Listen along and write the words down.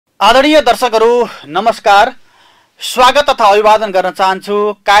आदरणीय दर्शकहरू नमस्कार, स्वागत तथा अभिवादन गर्न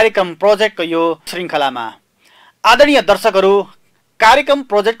चाहन्छु कार्यक्रम प्रोजेक्टको यो श्रृङ्खलामा। आदरणीय दर्शकहरू, कार्यक्रम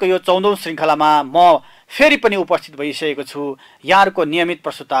प्रोजेक्टको यो 14औं श्रृङ्खलामा म फेरि पनि उपस्थित भइसकेको छु। यहाँहरूको नियमित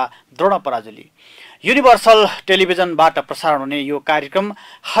प्रस्तुता द्रोण पराजुली। युनिभर्सल टेलिभिजनबाट प्रसारण हुने यो कार्यक्रम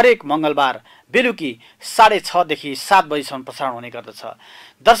हरेक मङ्गलबार बेलुकी 6:30 देखि 7 बजीसम्म प्रसारण हुने गर्दछ।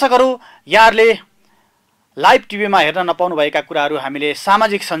 दर्शकहरू, यहाँहरूले लाइभ टिभीमा हेर्न नपाउनुभएका कुराहरू हामीले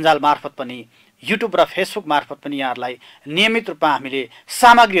सामाजिक सञ्जाल मार्फत पनि, युट्युब र फेसबुक मार्फत पनि यहाँहरूलाई नियमित रूपमा हामीले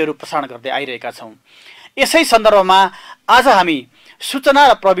सामग्रीहरू प्रसारण गर्दै आइरहेका छौँ। यसै सन्दर्भमा आज हामी सूचना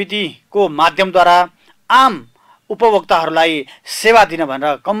र प्रविधिको माध्यमद्वारा आम उपभोक्ताहरूलाई सेवा दिन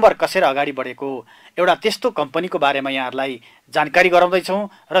भनेर कम्बर कसेर अगाडि बढेको एउटा त्यस्तो कम्पनीको बारेमा यहाँहरूलाई जानकारी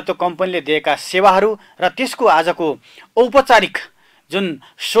गराउँदैछौँ र त्यो कम्पनीले दिएका सेवाहरू र त्यसको आजको औपचारिक जुन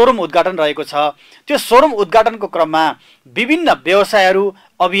सोरुम उद्घाटन रहेको छ, त्यो सोरुम उद्घाटनको क्रममा विभिन्न व्यवसायहरू,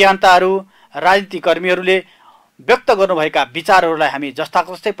 अभियन्ताहरू, राजनीतिकर्मीहरूले व्यक्त गर्नुभएका विचारहरूलाई हामी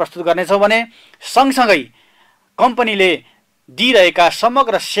जस्ताको जस्तै प्रस्तुत गर्नेछौँ भने सँगसँगै कम्पनीले दिइरहेका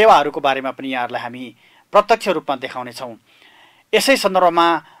समग्र सेवाहरूको बारेमा पनि यहाँहरूलाई हामी प्रत्यक्ष रूपमा देखाउनेछौँ। यसै सन्दर्भमा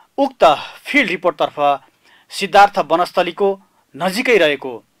उक्त फिल्ड रिपोर्टतर्फ सिद्धार्थ वनस्थलीको नजिकै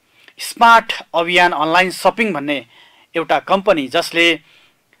रहेको स्मार्ट अभियान अनलाइन सपिङ भन्ने एउटा कम्पनी, जसले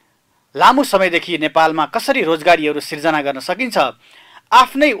लामो समयदेखि नेपालमा कसरी रोजगारीहरू सिर्जना गर्न सकिन्छ,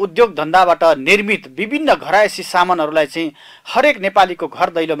 आफ्नै उद्योग धन्दाबाट निर्मित विभिन्न घरायसी सामानहरूलाई चाहिँ हरेक नेपालीको घर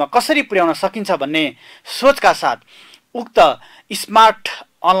दैलोमा कसरी पुर्याउन सकिन्छ भन्ने सोचका साथ उक्त स्मार्ट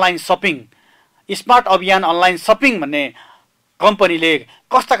अभियान अनलाइन सपिङ भन्ने कम्पनीले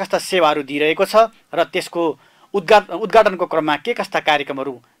कस्ता कस्ता सेवाहरू दिइरहेको छ र त्यसको उद्घाटनको क्रममा के कस्ता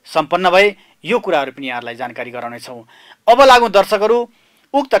कार्यक्रमहरू सम्पन्न भए, यो कुराहरू पनि यहाँहरूलाई जानकारी गराउनेछौँ। अब लागौँ दर्शकहरू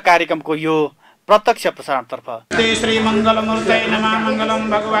उक्त कार्यक्रमको यो प्रत्यक्ष प्रसारणतर्फ। श्री मंगलमूर्तये नमः। मंगलम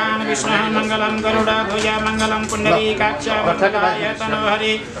भगवान विष्णु मंगलम गरुड़ध्वज मंगलम पुंडरीकाक्ष वरदराय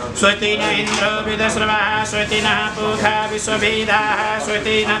तनोहरि स्वस्ति न इंद्र विदस्रवः स्वस्ति न पूषा विश्ववेदाः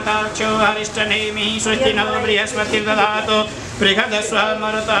स्वस्ति न तक्षो हरिष्ठनेमिः स्वस्ति नो बृहस्पतिर्दधातु बृहदस्व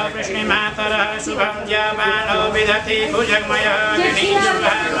मरुतः वृष्णिमातरः शुभं ज्यावानो विदधति भुजगमयः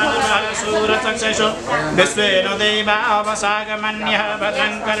सूरचक्षुषु विश्वेनो देवा अवसागमन्यः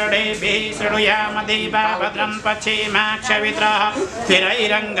भद्रं कर्णेभिः शृणुयामदेवा भद्रं पश्येमाक्षवित्रः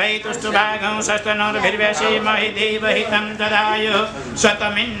स्थिरैरङ्गैः तुष्टुभागं षष्ठनुर्भिर्व्यसेमहि देवहितं ददायुः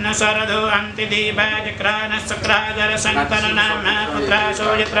शतमिन्न शरदो अन्तिदेवाजक्रानश्चक्राजरसन्तननाम पुत्रासो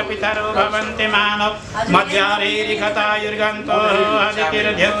यत्र पितरो भवन्ति मानव मध्यारेरिखतायुर्गन्तो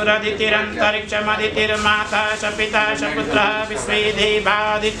अदितिर्ध्योरदितिरन्तरिक्षमदितिर्माता स पिता स पुत्रः विश्वे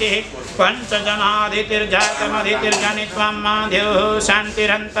देवादितिः पञ्चजनादितिर्जातमदितिर्जनित्वं माध्योः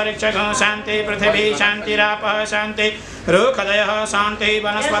शान्तिरन्तरिक्षगो शान्ति पृथिवी शान्तिरापः शान्ति रुखदयः शान्ति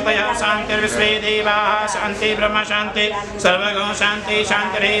वनस्पतयः शान्तिर्विश्वे देवाः शान्ति ब्रह्म शान्ति सर्वगो शान्ति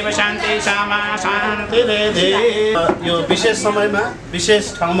शान्तिरेव शान्ति सामा शान्तिरेधि। यो विशेष समयमा विशेष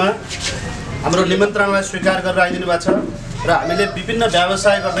ठाउँमा हाम्रो निमन्त्रणलाई स्वीकार गरेर आइदिनु भएको छ र हामीले विभिन्न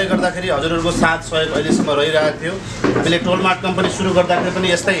व्यवसाय गर्दै गर्दाखेरि हजुरहरूको साथ सहयोग अहिलेसम्म रहिरहेको थियो। हामीले टोलमार्ट कम्पनी सुरु गर्दाखेरि पनि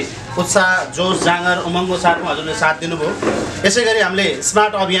यस्तै उत्साह, जोस, जाँगर, उमङ्गको साथमा हजुरले साथ दिनुभयो। यसै गरी हामीले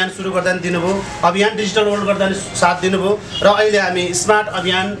स्मार्ट अभियान सुरु गर्दा पनि दिनुभयो, अभियान डिजिटल वर्ल्ड गर्दा पनि साथ दिनुभयो र अहिले हामी स्मार्ट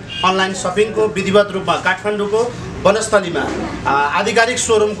अभियान अनलाइन सपिङको विधिवत रूपमा काठमाडौँको वनस्थलीमा आधिकारिक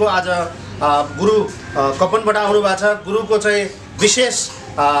सोरुमको आज गुरु कपनबाट आउनु भएको छ। गुरुको चाहिँ विशेष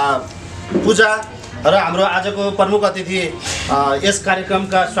पूजा र हाम्रो आजको प्रमुख अतिथि यस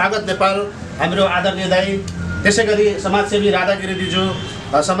कार्यक्रमका स्वागत नेपाल हाम्रो आदरणीय दाई, त्यसै गरी समाजसेवी राधा गिरिज्यू,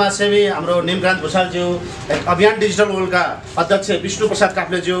 समाजसेवी हाम्रो निमकान्त भुषालज्यू, अभियान डिजिटल वर्ल्डका अध्यक्ष विष्णु प्रसाद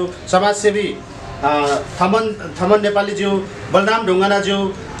काफ्लेज्यू, समाजसेवी थमन नेपालीज्यू, बलराम ढुङ्गानाज्यू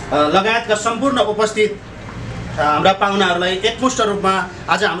लगायतका सम्पूर्ण उपस्थित हाम्रा पाहुनाहरूलाई एकमुष्ट रूपमा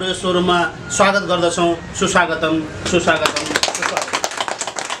आज हाम्रो यो सोरुममा स्वागत गर्दछौँ। सुस्वागतम सुस्वागतम।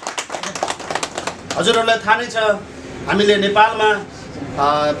 हजुरहरूलाई थाहा नै छ, हामीले नेपालमा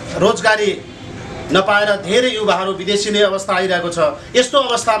रोजगारी नपाएर धेरै युवाहरू विदेशी नै अवस्था आइरहेको छ। यस्तो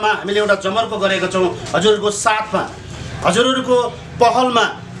अवस्थामा हामीले एउटा जमर्को गरेको छौँ हजुरहरूको साथमा, हजुरहरूको पहलमा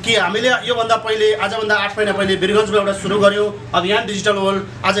कि हामीले योभन्दा पहिले, आजभन्दा 8 महिना पहिले वीरगन्जमा एउटा सुरु गऱ्यौँ अभियान डिजिटल वर्ल्ड।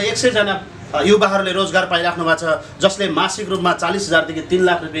 आज 100 जना युवाहरूले रोजगार पाइराख्नु भएको छ, जसले मासिक रूपमा 40,000 देखि 3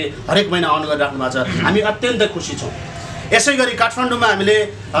 लाख रुपियाँ हरेक महिना अर्न गरिराख्नु भएको छ। हामी अत्यन्तै खुसी छौँ। यसै गरी काठमाडौँमा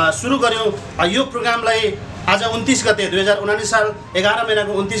हामीले सुरु गऱ्यौँ यो प्रोग्रामलाई आज 29 गते 2019 साल 11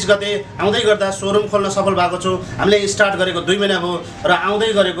 महिनाको 29 गते आउँदै गर्दा सोरुम खोल्न सफल भएको छु। हामीले स्टार्ट गरेको 2 महिना भयो र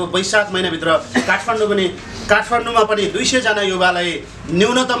आउँदै गरेको वैशाख महिनाभित्र काठमाडौँमा पनि 200 जना युवालाई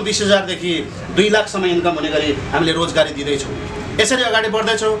न्यूनतम 20,000 देखि 2 लाखसम्म इन्कम हुने गरी हामीले रोजगारी दिँदैछौँ। यसरी अगाडि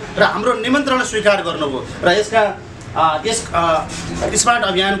बढ्दैछौँ र हाम्रो निमन्त्रणा स्वीकार गर्नुभयो र यसका यस स्मार्ट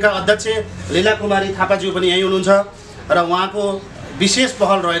अभियानका अध्यक्ष लीला कुमारी थापाज्यू पनि यहीँ हुनुहुन्छ र उहाँको विशेष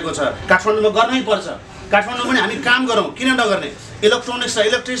पहल रहेको छ। काठमाडौँमा गर्नै पर्छ, काठमाडौँ पनि हामी काम गरौँ, किन नगर्ने? इलेक्ट्रोनिक्स र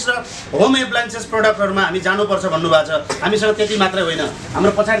इलेक्ट्रिक्स र होम एप्लायन्सेस प्रडक्टहरूमा हामी जानुपर्छ भन्नुभएको छ। हामीसँग त्यति मात्रै होइन,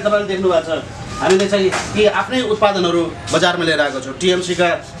 हाम्रो पछाडि तपाईँले देख्नु भएको छ हामीले चाहिँ यी आफ्नै उत्पादनहरू बजारमा लिएर आएको छौँ। टिएमसीका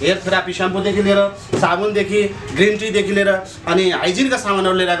हेयर थेरापी स्याम्पूदेखि लिएर साबुनदेखि ग्रिन टीदेखि लिएर अनि हाइजिनका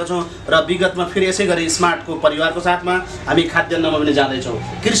सामानहरू लिएर आएको छौँ र विगतमा फेरि यसै गरी स्मार्टको परिवारको साथमा हामी खाद्यान्नमा पनि जाँदैछौँ,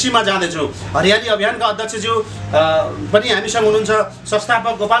 कृषिमा जाँदैछौँ। हरियाली अभियानका अध्यक्षज्यू पनि हामीसँग हुनुहुन्छ।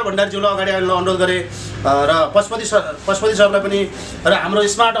 संस्थापक गोपाल भण्डारीज्यूलाई अगाडि आउन अनुरोध गरेँ र पशुपति सरलाई पनि र हाम्रो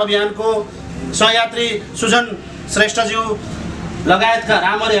स्मार्ट अभियानको सहयात्री सुजन श्रेष्ठज्यू लगायतका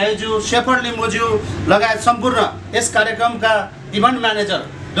रामहरि हाईज्यू, शेफर लिम्बूज्यू लगायत सम्पूर्ण यस कार्यक्रमका इभेन्ट म्यानेजर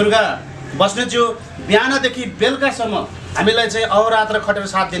दुर्गा बस्नेतज्यू, बिहानदेखि बेलुकासम्म हामीलाई चाहिँ अहोरात्र खटेर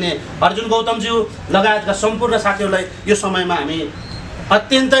साथ दिने अर्जुन गौतमज्यू लगायतका सम्पूर्ण साथीहरूलाई यो समयमा हामी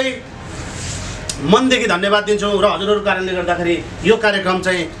अत्यन्तै मनदेखि धन्यवाद दिन्छौँ र हजुरहरूको कारणले गर्दाखेरि यो कार्यक्रम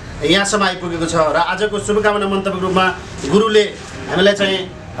चाहिँ यहाँसम्म आइपुगेको छ र आजको शुभकामना मन्तव्यको रूपमा गुरुले हामीलाई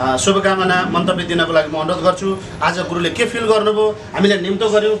चाहिँ शुभकामना मन्तव्य दिनको लागि म अनुरोध गर्छु। आज गुरुले के फिल गर्नुभयो, हामीले निम्तो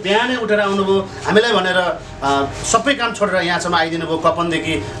गऱ्यौँ, बिहानै उठेर आउनुभयो हामीलाई भनेर सबै काम छोडेर यहाँसम्म आइदिनु भयो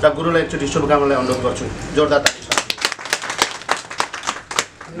कपनदेखि र गुरुलाई एकचोटि शुभकामनालाई अनुरोध गर्छु। जोरदार ताली छ।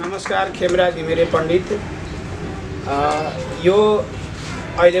 नमस्कार, खेमराज घिमिरे पण्डित। यो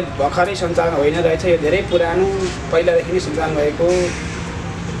अहिले भर्खरै सञ्चालन होइन रहेछ, यो धेरै पुरानो पहिलादेखि नै सञ्चालन भएको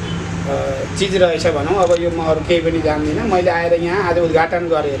चिज रहेछ भनौँ। अब यो म अरू केही पनि जान्दिनँ। मैले आएर यहाँ आज उद्घाटन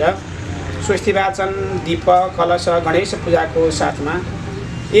गरेर स्वस्ति वाचन, दीप, कलश, गणेश पूजाको साथमा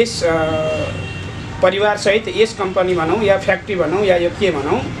यस परिवारसहित यस कम्पनी भनौँ या फ्याक्ट्री भनौँ या यो के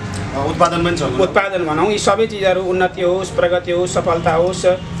भनौँ उत्पादन भनौँ, यी सबै चिजहरू उन्नति होस्, प्रगति होस्, सफलता होस्,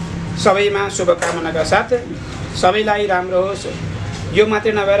 सबैमा शुभकामनाका साथ सबैलाई राम्रो होस्। यो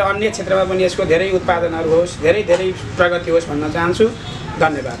मात्रै नभएर अन्य क्षेत्रमा पनि यसको धेरै उत्पादनहरू होस्, धेरै धेरै प्रगति होस् भन्न चाहन्छु।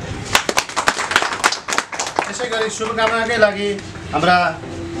 धन्यवाद। यसै गरी शुभकामनाकै लागि हाम्रा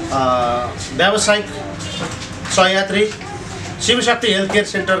व्यावसायिक सहयात्री शिवशक्ति हेल्थ केयर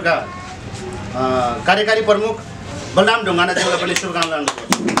सेन्टरका कार्यकारी प्रमुख बलराम ढुङ्गानाज्यूलाई पनि शुभकामना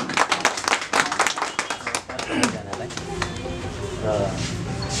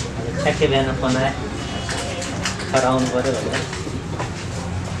ठ्याक्कै बिहान फोन आयो आउनु पऱ्यो भनेर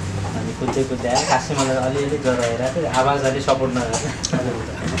अनि कुद्दै आयो। खासै मलाई अलिअलि ज्वरो आइरहेको थियो, आवाज अलिक सपोर्ट नगर्ने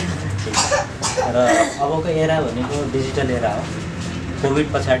र अबको एरा भनेको डिजिटल एरा हो। कोभिड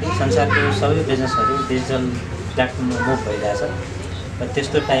पछाडि संसारको सबै बिजनेसहरू डिजिटल प्लेटफर्ममा मुभ भइरहेछ र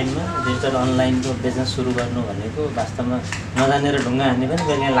त्यस्तो टाइममा डिजिटल अनलाइनको बिजनेस सुरु गर्नु भनेको वास्तवमा नजानेर ढुङ्गा हान्ने पनि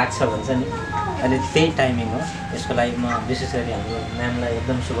कहिले लाग्छ भन्छ नि, अहिले त्यही टाइमिङ हो। यसको लागि म विशेष गरी हाम्रो म्यामलाई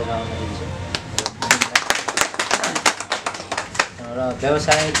एकदम शुभकामना दिन्छु। र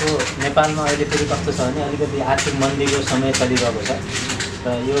व्यवसायको नेपालमा अहिले फेरि कस्तो छ भने अलिकति आर्थिक मन्दीको समय चलिरहेको छ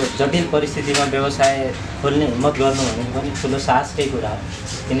र यो जटिल परिस्थितिमा व्यवसाय खोल्ने हिम्मत गर्नु भनेको पनि ठुलो साहसकै कुरा हो,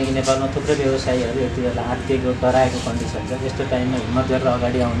 किनकि नेपालमा थुप्रै व्यवसायीहरू यति बेला आर्थिक डराएको कन्डिसन छ। यस्तो टाइममा हिम्मत गरेर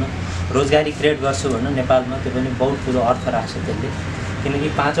अगाडि आउनु, रोजगारी क्रिएट गर्छु भन्नु नेपालमा त्यो पनि बहुत ठुलो अर्थ राख्छ त्यसले, किनकि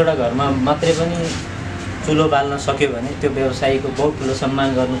 5वटा घरमा मात्रै पनि चुलो बाल्न सक्यो भने त्यो व्यवसायीको बहुत ठुलो सम्मान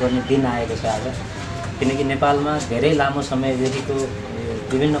गर्नुपर्ने दिन आएको छ आज। किनकि नेपालमा धेरै लामो समयदेखिको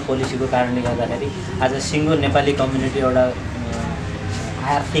विभिन्न पोलिसीको कारणले गर्दाखेरि आज सिङ्गो नेपाली कम्युनिटी एउटा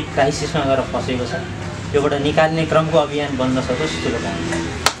आर्थिक क्राइसिसमा गएर फसेको छ। योबाट निकाल्ने क्रमको अभियान बन्न सकोस्। शुभकामना।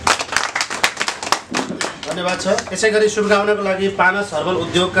 धन्यवाद छ। यसै गरी शुभकामनाको लागि पानस हर्बल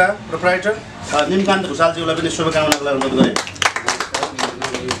उद्योगका प्रोप्राइटर निमकान्त भुषालज्यूलाई पनि शुभकामनाको लागि अनुरोध गरेँ।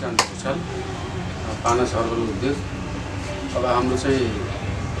 निमकान्त भुषाल, पानस हर्बल उद्योग। अब हाम्रो चाहिँ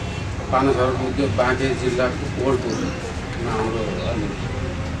पानस हर्बल उद्योग बाँके जिल्लाको ओल्डपुरमा हाम्रो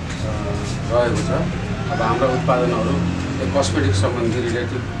रहेको छ। अब हाम्रा उत्पादनहरू कस्मेटिक सम्बन्धी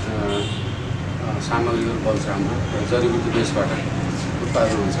रिलेटेड सामग्रीहरू बल्छ, हाम्रो जडीबुटी बेसबाट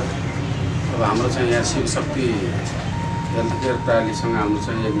उत्पादन हुन्छ। अब हाम्रो चाहिँ यहाँ शिवशक्ति हेल्थ केयर प्रणालीसँग हाम्रो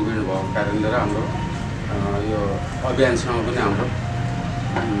चाहिँ एग्रिमेन्ट भएको कारणले र हाम्रो यो अभियानसँग पनि हाम्रो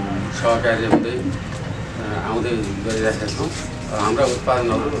सहकार्य हुँदै आउँदै गरिरहेका छौँ। हाम्रा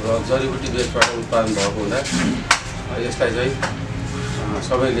उत्पादनहरू र जडीबुटी बेसबाट उत्पादन भएको हुँदा यसलाई चाहिँ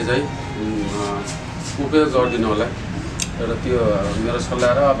सबैले चाहिँ उपयोग गरिदिनु होला र त्यो मेरो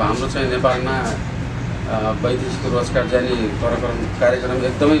सल्लाह। र अब हाम्रो चाहिँ नेपालमा वैदेशिक रोजगार जाने कार्यक्रम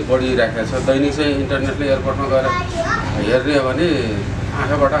एकदमै बढिरहेको छ। दैनिक चाहिँ इन्टरनेटले एयरपोर्टमा गएर हेर्ने हो भने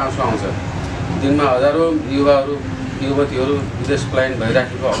आँखाबाट आँसु आउँछ। दिनमा हजारौँ युवाहरू युवतीहरू विदेश पलायन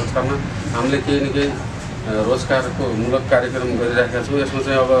भइराखेको अवस्थामा हामीले केही न केही रोजगारको मूलक कार्यक्रम गरिरहेका छौँ। यसमा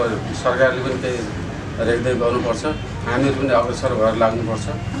चाहिँ अब सरकारले पनि केही रेखदेख गर्नुपर्छ, हामीहरू पनि अग्रसर भएर लाग्नुपर्छ।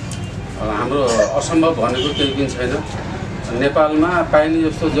 हाम्रो असम्भव भनेको केही पनि छैन। नेपालमा पाइने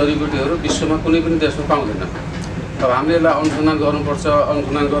जस्तो जडीबुटीहरू विश्वमा कुनै पनि देशमा पाउँदैन। अब हामीले यसलाई अनुसन्धान गर्नुपर्छ,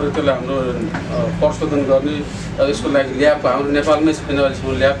 अनुसन्धान गरेर त्यसलाई हाम्रो प्रशोधन गर्ने, यसको लागि ल्याब हाम्रो नेपालमै छैन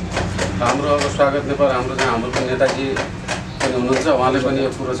अहिलेसम्म ल्याब। हाम्रो अब स्वागत नेपाल हाम्रो पनि नेताजी पनि हुनुहुन्छ, उहाँले पनि यो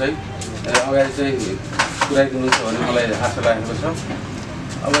कुरो चाहिँ अगाडि चाहिँ पुऱ्याइदिनुहुन्छ भन्ने मलाई आशा लागेको छ।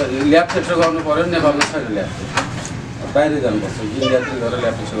 अब ल्याब टेस्ट गर्नु पऱ्यो भने नेपालमा छैन ल्याब, बाहिर जानुपर्छ, इन्डियातिर गएर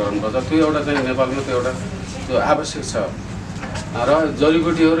ल्याब टेस्ट गर्नुपर्छ। त्यो एउटा चाहिँ नेपालमा त्यो आवश्यक छ। र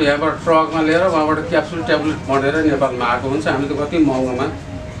जडीबुटीहरू यहाँबाट ट्रकमा लिएर उहाँबाट क्याप्सुल ट्याब्लेट बनेर नेपालमा आएको हुन्छ। हामीले त कति महँगोमा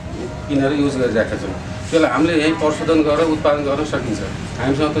किनेर युज गरिरहेका छौँ। त्यसलाई हामीले यहीँ प्रशोधन गरेर उत्पादन गर्न सकिन्छ,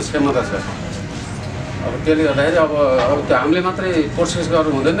 हामीसँग त्यो क्षमता छ। अब त्यसले गर्दाखेरि अब त्यो हामीले मात्रै प्रोसेस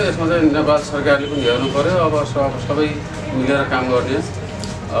गर्नु हुँदैन, यसमा चाहिँ नेपाल सरकारले पनि हेर्नु पऱ्यो। अब सबै मिलेर काम गर्ने।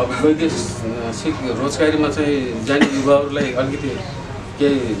 अब वैदेशिक रोजगारीमा चाहिँ जाने युवाहरूलाई अलिकति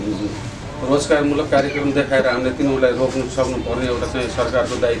केही रोजगारमूलक कार्यक्रम देखाएर हामीले तिनीहरूलाई रोक्नु सक्नुपर्ने एउटा चाहिँ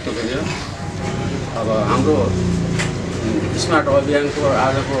सरकारको दायित्व पनि हो। अब हाम्रो स्मार्ट अभियानको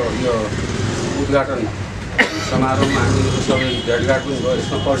आजको यो उद्घाटन समारोहमा हामी सबै भेटघाट पनि भयो,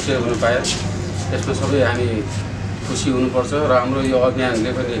 यसमा परिचय हुन पायो। यसमा सबै हामी खुसी हुनुपर्छ र हाम्रो यो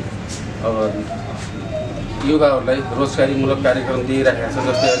अभियानले पनि अब युवाहरूलाई रोजगारीमूलक कार्यक्रम दिइरहेको छ।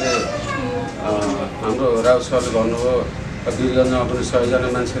 जस्तै अहिले हाम्रो राउत सरले भन्नुभयो वीरगञ्जमा पनि 100 जना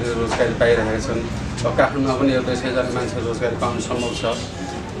मान्छेले रोजगारी पाइरहेका छन्। अब काठमाडौँमा पनि 100 जना मान्छेले रोजगारी पाउनु सम्भव छ।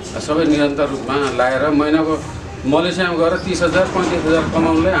 सबै निरन्तर रूपमा लगाएर महिनाको मलेसियामा गएर 30,000 35,000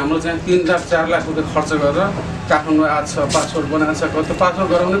 कमाउनुलाई हाम्रो चाहिँ 3 लाख 4 लाख रुपियाँ खर्च गरेर काठमाडौँ आएको छ, पासपोर्ट बनाएको छ। त्यो पासपोर्ट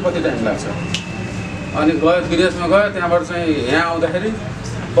गराउनै कति टाइम लाग्छ। अनि गयो विदेशमा गयो, त्यहाँबाट चाहिँ यहाँ आउँदाखेरि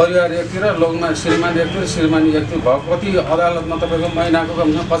परिवार व्यक्ति र लोनमा श्रीमान व्यक्ति र श्रीमानी व्यक्ति भएको कति अदालतमा तपाईँको महिनाको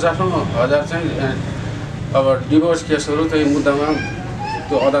कमसेकम 50,000 चाहिँ अब डिभोर्स केसहरू चाहिँ मुद्दामा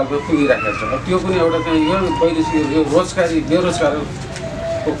त्यो अदालतमा पुगिरहेको छ। त्यो पनि एउटा चाहिँ यो वैदेशिक यो रोजगारी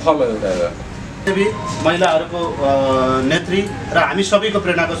बेरोजगारको फल हो एउटा। महिलाहरूको नेत्री र हामी सबैको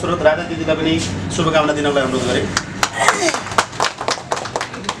प्रेरणाको स्रोत राधा दिदीलाई पनि शुभकामना दिनलाई अनुरोध गरेँ।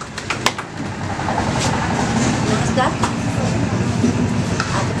 नमस्कार।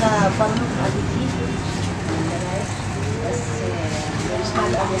 आजका प्रमुख अतिथि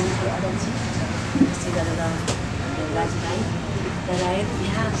अभियानको अध्यक्ष विशेष गरेर राजुभाइ लगायत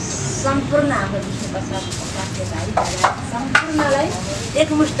यहाँ सम्पूर्ण हाम्रो विष्णु प्रसाद भाइ लगायत सम्पूर्णलाई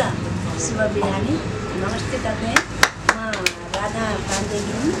एकमुष्ट शुभ बिहानी नमस्ते गर्दै म राधा पाण्डे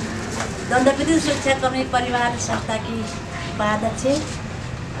गुरुङ दण्डपीडित सुरक्षा कर्मी परिवार संस्थाकी उपाध्यक्ष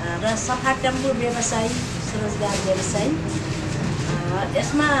र सफा टेम्पो व्यवसायी स्वरोजगार व्यवसायी।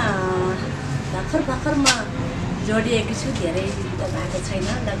 यसमा भर्खर म जोडिएको छु, धेरै त भएको छैन,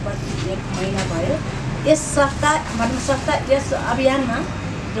 लगभग 1 महिना भयो। यस यस अभियानमा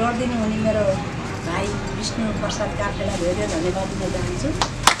जोडिदिनु हुने मेरो भाइ विष्णु प्रसाद कार्कीलाई धेरै धन्यवाद दिन चाहन्छु।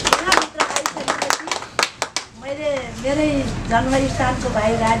 यहाँभित्र आइसकेपछि मैले मेरै जन्मस्थानको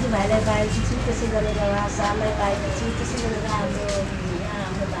भाइ राजुभाइलाई पाएकी छु, त्यसै गरेर उहाँ सरलाई पाएकी छु, त्यसै गरेर हाम्रो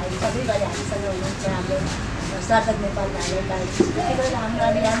भाइ सबै गरी हामीसँग हुनुहुन्छ हाम्रो स्वागत नेपाल भाइलाई पाएकी छु। त्यसै गरेर हाम्रो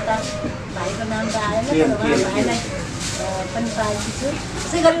अभियानका भाइको नाम त आएन, तर उहाँ भाइलाई पनि पाएकी छु।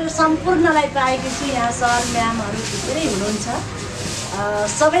 त्यसै गरेर सम्पूर्णलाई पाएकी छु। यहाँ सर म्यामहरू धेरै हुनुहुन्छ।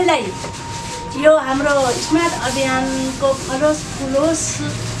 सबैलाई यो हाम्रो स्मार्ट अभियानको फलोस् फुलोस्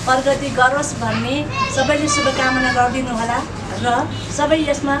प्रगति गरोस् भन्ने सबैले शुभकामना गरिदिनु होला र सबै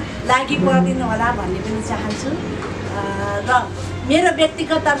यसमा लागि परिदिनु होला भन्ने पनि चाहन्छु। र मेरो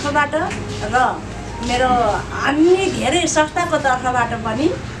व्यक्तिगत तर्फबाट र मेरो अन्य धेरै संस्थाको तर्फबाट पनि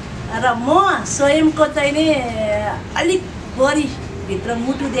र म स्वयंको चाहिँ नै अलिक बढी भित्र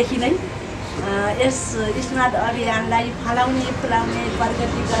मुटुदेखि नै यस स्मार्ट अभियानलाई फलाउने फुलाउने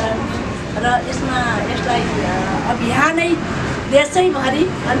प्रगति गराउने र यसलाई अभियानै देशैभरि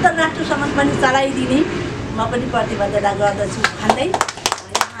अन्तर्राष्ट्रसम्म पनि चलाइदिने म पनि प्रतिबद्धता गर्दछु भन्दै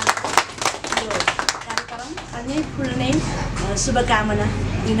यो कार्यक्रम अझै फुल्ने शुभकामना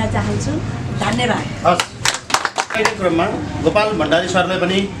दिन चाहन्छु। धन्यवाद। हस्, कार्यक्रममा गोपाल भण्डारी सरलाई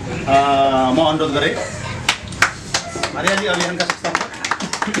पनि म अनुरोध गरेँ। हरियाली अभियानका संस्थापक,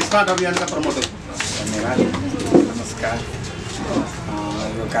 स्मार्ट अभियानका प्रमोटर। धन्यवाद। नमस्कार।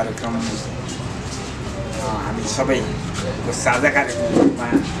 यो कार्यक्रम हामी सबैको साझा कार्यक्रमको रूपमा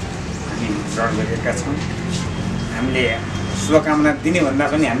हामी ग्रहण गरिरहेका छौँ। हामीले शुभकामना दिने भन्दा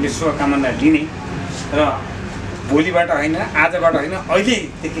पनि हामीले शुभकामना लिने र भोलिबाट होइन, आजबाट होइन,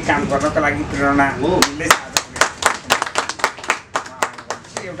 अहिलेदेखि काम गर्नको लागि प्रेरणा हो।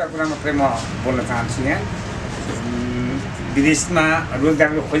 एउटा कुरा मात्रै म बोल्न चाहन्छु यहाँ विदेशमा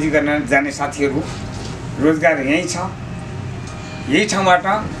रोजगारको खोजी गर्न जाने साथीहरू रोजगार यहीँ छ यही ठाउँबाट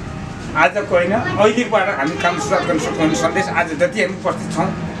आजको होइन अहिलेबाट हामी काम सुरुवात गर्न सक्छौँ भन्ने सन्देश आज जति हामी उपस्थित छौँ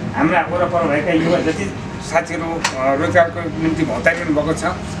हाम्रा वरपर भएका युवा जति साथीहरू रोजगारको निम्ति भौतारिनु भएको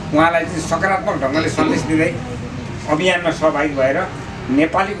छ उहाँलाई चाहिँ सकारात्मक ढङ्गले सन्देश दिँदै अभियानमा सहभागी भएर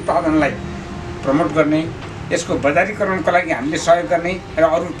नेपाली उत्पादनलाई प्रमोट गर्ने यसको बजारीकरणको लागि हामीले सहयोग गर्ने र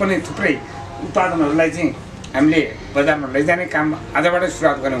अरू पनि थुप्रै उत्पादनहरूलाई चाहिँ हामीले बजारमा लैजाने काम आजबाट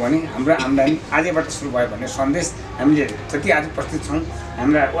सुरुवात गर्यौँ भने हाम्रो आम्दानी आजबाट सुरु भयो भन्ने सन्देश हामीले जति आज उपस्थित छौँ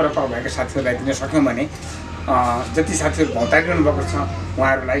हाम्रा वरपर भएका साथीहरूलाई दिन सक्यौँ भने जति साथीहरू भौतारिरहनु भएको छ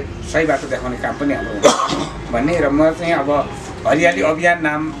उहाँहरूलाई सही बाटो देखाउने काम पनि हाम्रो हुन्छ भन्ने र म चाहिँ अब हरियाली अभियान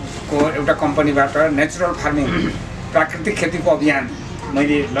नामको एउटा कम्पनीबाट नेचुरल फार्मिङ प्राकृतिक खेतीको अभियान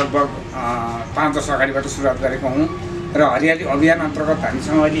मैले लगभग 5 वर्ष अगाडिबाट सुरुवात गरेको हुँ र हरियाली अभियान अन्तर्गत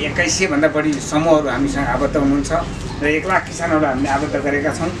हामीसँग अहिले 2100भन्दा बढी समूहहरू हामीसँग आबद्ध हुनुहुन्छ र 1 लाख किसानहरू हामीले आबद्ध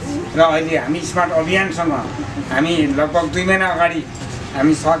गरेका छौँ र अहिले हामी स्मार्ट अभियानसँग हामी लगभग 2 महिना अगाडि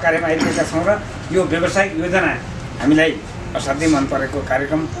हामी सहकार्यमा आइपुगेका छौँ र यो व्यावसायिक योजना हामीलाई असाध्यै मन परेको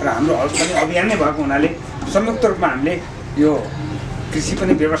कार्यक्रम र हाम्रो पनि अभियान नै भएको हुनाले संयुक्त रूपमा हामीले यो कृषि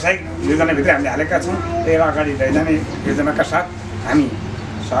पनि व्यावसायिक योजनाभित्र हामीले हालेका छौँ र यसलाई अगाडि लैजाने योजनाका साथ हामी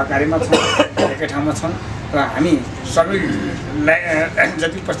सहकार्यमा छौँ एकै ठाउँमा छौँ र हामी सबैलाई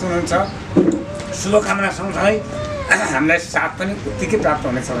जति उपस्थित हुनुहुन्छ शुभकामना सँगसँगै हामीलाई साथ पनि उत्तिकै प्राप्त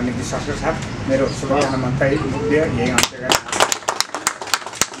हुनेछ भन्ने विश्वासको साथ मेरो शुभकामना मन्तव्य यही अन्त्य गरेँ।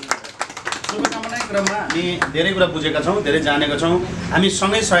 शुभकामना क्रममा हामी धेरै कुरा बुझेका छौँ धेरै जानेका छौँ हामी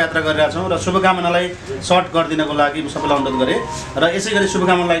सँगै सहयात्रा गरिरहेका छौँ र शुभकामनालाई सर्ट गरिदिनको लागि सबैलाई अनुरोध गरेँ र यसै गरी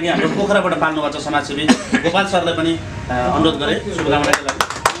शुभकामनाको लागि हाम्रो पोखराबाट पाल्नु भएको छ समाजसेवी गोपाल सरलाई पनि अनुरोध गरेँ शुभकामनाको लागि।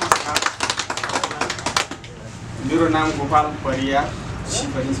 मेरो नाम गोपाल परियार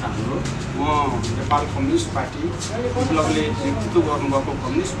पनि छ हाम्रो म नेपाल कम्युनिस्ट पार्टी विप्लवले नेतृत्व गर्नुभएको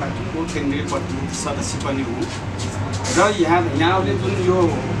कम्युनिस्ट पार्टीको केन्द्रीय प्रतिनिधि सदस्य पनि हुँ र यहाँले जुन यो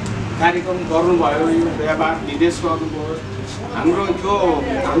कार्यक्रम गर्नुभयो यो व्यापार विदेश गर्नुभयो हाम्रो यो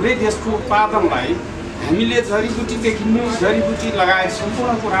हाम्रै देशको उत्पादनलाई हामीले जडीबुटीदेखि जडीबुटी लगायत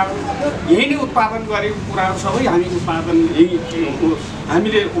सम्पूर्ण कुराहरू यही नै उत्पादन गरेको कुराहरू सबै हामी उत्पादन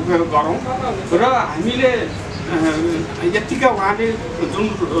हामीले उपयोग गरौँ र हामीले यतिका उहाँले जुन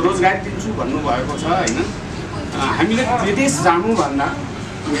रोजगारी दिन्छु भन्नुभएको छ होइन हामीले विदेश जानुभन्दा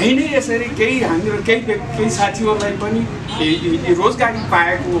यही नै यसरी हाम्रो केही साथीहरूलाई पनि रोजगारी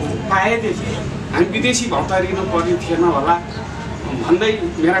पाएदेखि हामी विदेशी भौतारिनु पर्ने थिएन होला भन्दै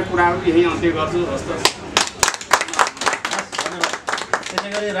मेरा कुराहरू यही अन्त्य गर्छु जस्तो। त्यसै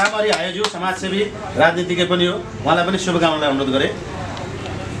गरी रामहरि हायज्यू समाजसेवी राजनीतिज्ञ पनि हो उहाँलाई पनि शुभकामनालाई अनुरोध गरेँ।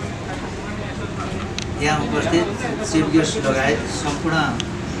 यहाँ उपस्थित चिफ गेस्ट लगायत सम्पूर्ण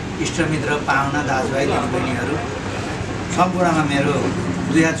इष्टमित्र पाहुना दाजुभाइ दिदीबहिनीहरू सम्पूर्णमा मेरो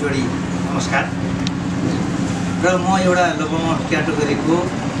 2 हात जोडी नमस्कार र म एउटा लोकमत क्याटेगोरीको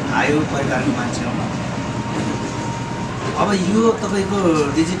आयु परिवारको मान्छे हुँ। अब यो तपाईँको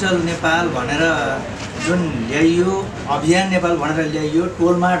डिजिटल नेपाल भनेर जुन ल्याइयो अभियान नेपाल भनेर ल्याइयो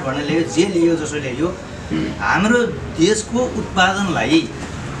टोलमार्ट भनेर ल्याइयो जे ल्याइयो जसो ल्याइयो हाम्रो देशको उत्पादनलाई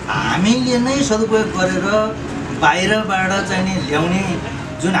हामीले नै सदुपयोग गरेर बाहिरबाट चाहिँ नि ल्याउने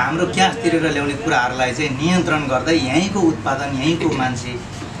जुन हाम्रो क्यास तिरेर ल्याउने कुराहरूलाई चाहिँ नियन्त्रण गर्दै यहीँको उत्पादन यहीँको मान्छे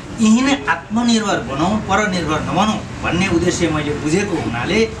यहीँ नै आत्मनिर्भर बनाउँ परनिर्भर नबनौँ भन्ने उद्देश्य मैले बुझेको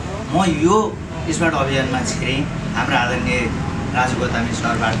हुनाले म यो स्मार्ट अभियानमा छिरेँ हाम्रो आदरणीय राजु गोतामी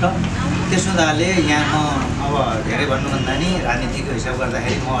सरबाट। त्यसो हुँदाले यहाँ म अब धेरै भन्नुभन्दा नि राजनीतिको हिसाब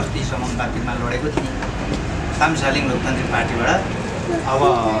गर्दाखेरि म अस्ति समानुपातिकमा लडेको थिएँ तामसालिङ लोकतान्त्रिक पार्टीबाट। अब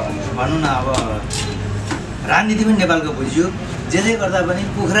भनौँ न अब राजनीति पनि नेपालको बुझ्यो जे गर्दा पनि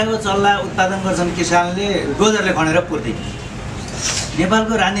कुखुराको चल्ला उत्पादन गर्छन् किसानले डोजरले खनेर पुर्दै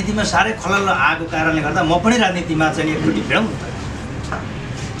नेपालको राजनीतिमा साह्रै खलल आएको कारणले गर्दा म पनि राजनीतिमा चाहिँ एकचोटि भिडौँ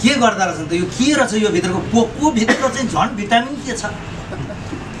के गर्दा रहेछन् त यो के रहेछ यो भित्रको पोकको भित्र चाहिँ झन् भिटामिन के छ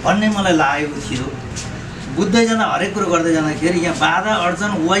भन्ने मलाई लागेको थियो। बुझ्दै जाँदा हरेक कुरो गर्दै जाँदाखेरि यहाँ बाधा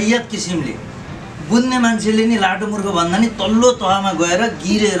अड्चन वायत किसिमले बुझ्ने मान्छेले नि लाटो मूर्ख भन्दा नि तल्लो तहमा गएर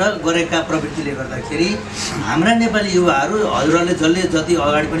गिरेर गरेका प्रवृत्तिले गर्दाखेरि हाम्रा नेपाली युवाहरू हजुरहरूले जसले जति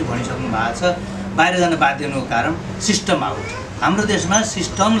अगाडि पनि भनिसक्नु भएको छ बाहिर जान बाध्य हुनुको कारण सिस्टम आउट। हाम्रो देशमा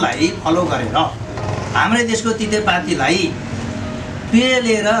सिस्टमलाई फलो गरेर हाम्रै देशको तितेपातीलाई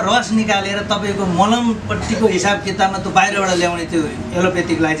पेलेर रस निकालेर तपाईँको मलमपट्टिको हिसाब किताबमा त बाहिरबाट ल्याउने त्यो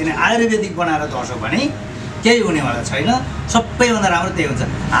एलोपेथिकलाई चाहिँ आयुर्वेदिक बनाएर धर्छौँ भने केही हुनेवाला छैन। सबैभन्दा राम्रो त्यही हुन्छ।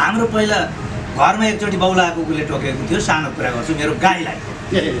 हाम्रो पहिला घरमा एकचोटि बौला कुकुरले टोकेको थियो सानो कुरा गर्छु मेरो गाईलाई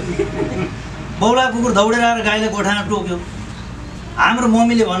बौला कुकुर दौडेर आएर गाईलाई गोठामा टोक्यो हाम्रो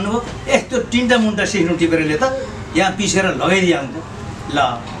मम्मीले भन्नुभयो यस्तो तिनवटा मुन्टा सिक्नु टिपेरले त यहाँ पिसेर लगाइदिइहाल्नु ल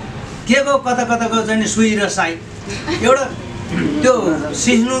के को कता कताको चाहिँ सुई र साई एउटा त्यो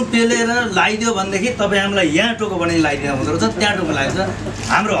सिस्नु पेलेर लगाइदियो भनेदेखि तपाईँ हामीलाई यहाँ टोको बनाइ लगाइदिनु हुँदो रहेछ त्यहाँ टोको लाग्छ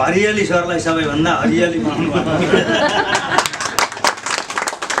हाम्रो हरियाली सरलाई सबैभन्दा हरियाली बनाउनु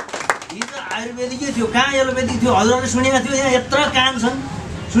हिजो आयुर्वेदिकै थियो कहाँ एलोपेथिक थियो हजुरहरूले सुनेको थियो यहाँ यत्रो कान छन्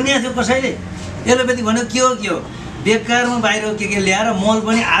सुनेको थियो कसैले एलोपेथिक भनेको के हो बेकारमा बाहिर के ल्याएर मल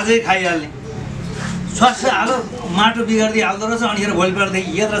पनि आजै खाइहाल्ने स्वास्थ्य हालो माटो बिगारिदिइ हाल्दो रहेछ अनिखेर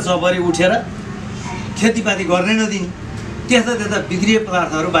भोलिपल्टदेखि यत्र चपरी उठेर खेतीपाती गर्नै नदिने त्यस्ता त्यस्ता बिग्रिए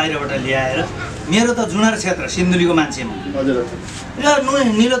पदार्थहरू बाहिरबाट ल्याएर मेरो त जुनार क्षेत्र सिन्धुलीको मान्छेमा र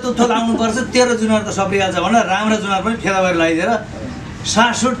निलो तुत्थो लाउनुपर्छ 13 जुनार त सप्रिहाल्छ भनेर राम्रो जुनार पनि फेदा भएर लगाइदिएर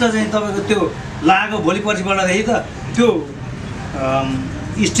सासुट चाहिँ तपाईँको त्यो लागेको भोलि पर्सिपल्टदेखि त त्यो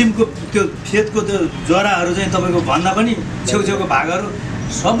स्टिमको त्यो फेदको त्यो जराहरू चाहिँ तपाईँको भन्दा पनि छेउछेउको भागहरू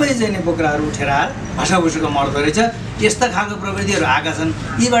सबै चाहिँ बोक्राहरू उठेर आएर भाषाभुषीको मर्दो रहेछ यस्ता खालको प्रवृत्तिहरू आएका छन्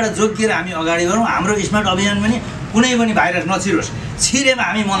यीबाट जोगिएर हामी अगाडि बढौँ हाम्रो स्मार्ट अभियान पनि कुनै पनि भाइरस नछिरोस् छिरेमा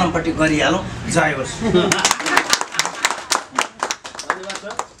हामी मलमपट्टि गरिहालौँ जय होस्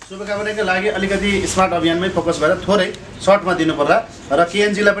शुभकामनाको लागि अलिकति स्मार्ट अभियानमै फोकस भएर थोरै सर्टमा दिनु पर्ला र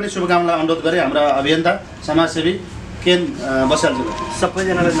केएनजीलाई पनि शुभकामना अनुरोध गरे हाम्रा अभियन्ता समाजसेवी केन बसालजी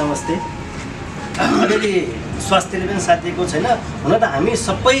सबैजनालाई नमस्ते अलिअलि स्वास्थ्यले पनि साथिएको छैन हुन त हामी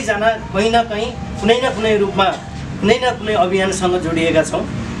सबैजना कहीँ न कहीँ कुनै रूपमा कुनै अभियानसँग जोडिएका छौँ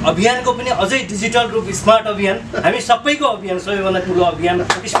अभियानको पनि अझै डिजिटल रूप स्मार्ट अभियान हामी सबैको अभियान सबैभन्दा ठुलो अभियान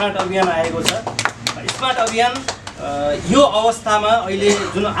स्मार्ट अभियान आएको छ स्मार्ट अभियान यो अवस्थामा अहिले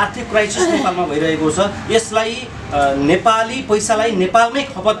जुन आर्थिक क्राइसिस नेपालमा भइरहेको छ यसलाई नेपाली पैसालाई नेपालमै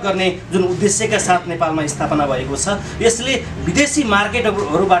खपत गर्ने जुन उद्देश्यका साथ नेपालमा स्थापना भएको छ यसले विदेशी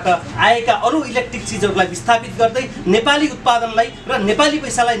मार्केटहरूबाट आएका अरू इलेक्ट्रिक चिजहरूलाई विस्थापित गर्दै नेपाली उत्पादनलाई र नेपाली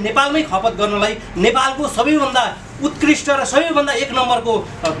पैसालाई नेपालमै खपत गर्नलाई नेपालको सबैभन्दा उत्कृष्ट र सबैभन्दा एक नम्बरको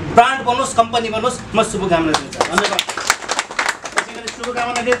ब्रान्ड बनोस् कम्पनी बनोस् म शुभकामना दिन्छु धन्यवाद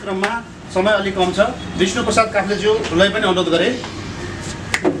शुभकामनाकै क्रममा समय अलिक कम छ विष्णु प्रसाद काफ्लेज्यूलाई पनि अनुरोध गरे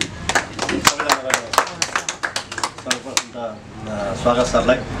स्वागत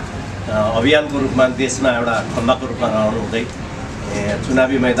सरलाई अभियानको रूपमा देशमा एउटा खम्बाको रूपमा रहनु हुँदै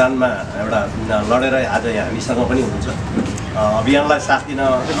चुनावी मैदानमा एउटा लडेर आज हामीसँग पनि हुनुहुन्छ अभियानलाई साथ दिन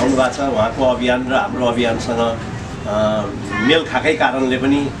आउनु भएको छ उहाँको अभियान र हाम्रो अभियानसँग मेल खाएकै कारणले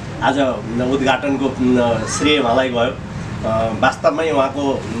पनि आज उद्घाटनको श्रेय उहाँलाई गयो वास्तवमै उहाँको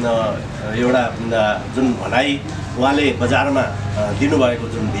एउटा जुन भनाइ उहाँले बजारमा दिनुभएको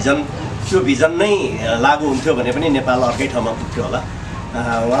जुन भिजन त्यो भिजन नै लागू हुन्थ्यो भने पनि नेपाल अर्कै ठाउँमा पुग्थ्यो होला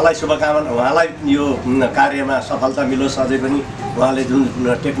उहाँलाई शुभकामना उहाँलाई यो कार्यमा सफलता मिलोस् अझै पनि उहाँले जुन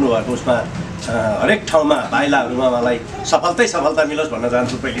टेक्नु भएको उसमा हरेक ठाउँमा बाइलाहरूमा उहाँलाई सफलता मिलोस् भन्न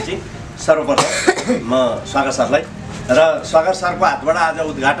चाहन्छु पहिले चाहिँ सर्वप्रथम म स्वागत सरलाई र स्वागत सरको हातबाट आज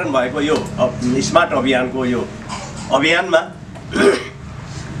उद्घाटन भएको यो स्मार्ट अभियानको यो अभियानमा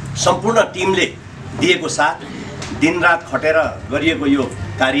सम्पूर्ण टिमले दिएको साथ दिनरात खटेर गरिएको यो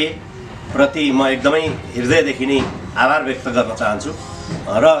कार्यप्रति म एकदमै हृदयदेखि नै आभार व्यक्त गर्न चाहन्छु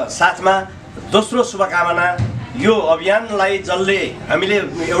र साथमा दोस्रो शुभकामना यो अभियानलाई जसले हामीले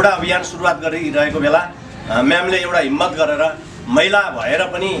एउटा अभियान सुरुवात गरिरहेको बेला म्यामले एउटा हिम्मत गरेर महिला भएर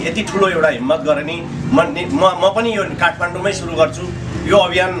पनि यति ठुलो एउटा हिम्मत गरे नि म पनि यो काठमाडौँमै सुरु गर्छु यो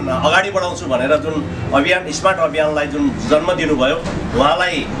अभियान अगाडि बढाउँछु भनेर जुन अभियान स्मार्ट अभियानलाई जुन जन्म दिनुभयो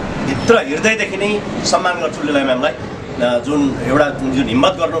उहाँलाई भित्र हृदयदेखि नै सम्मान गर्छु लीला म्यामलाई जुन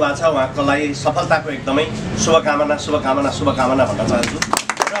हिम्मत गर्नुभएको छ उहाँको लागि सफलताको एकदमै शुभकामना भन्न चाहन्छु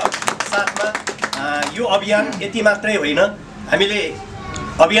र साथमा यो अभियान यति मात्रै होइन हामीले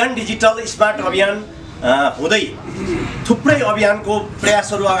अभियान डिजिटल स्मार्ट अभियान हुँदै थुप्रै अभियानको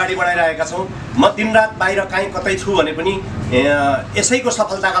प्रयासहरू अगाडि बढाइरहेका छौँ म दिनरात बाहिर कहीँ कतै छु भने पनि यसैको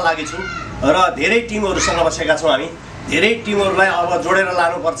सफलताका लागि छु र धेरै टिमहरूसँग बसेका छौँ हामी धेरै टिमहरूलाई अब जोडेर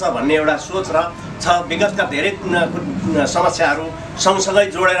लानुपर्छ भन्ने एउटा सोच छ विगतका धेरै समस्याहरू सँगसँगै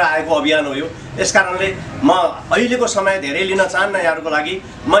जोडेर आएको अभियान हो यो यसकारणले म अहिलेको समय धेरै लिन चाहन्न यहाँहरूको लागि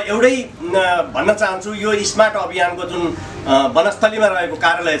म एउटै भन्न चाहन्छु यो स्मार्ट अभियानको जुन वनस्थलीमा रहेको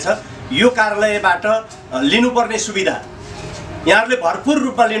कार्यालय छ यो कार्यालयबाट लिनुपर्ने सुविधा यहाँहरूले भरपुर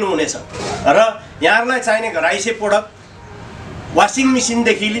रूपमा लिनुहुनेछ र यहाँहरूलाई चाहिने घराइसे प्रोडक्ट वासिङ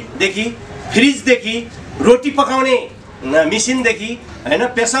मेसिनदेखि फ्रिजदेखि रोटी पकाउने मेसिनदेखि हैन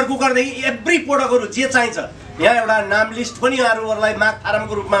प्रेसर कुकरदेखि एभ्री प्रोडक्टहरू जे चाहिन्छ यहाँ एउटा नाम लिस्ट पनि यहाँहरूलाई माग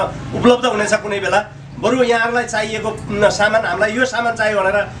फारमको रूपमा उपलब्ध हुनेछ कुनै बेला बरु यहाँहरूलाई चाहिएको सामान हामीलाई यो सामान चाहियो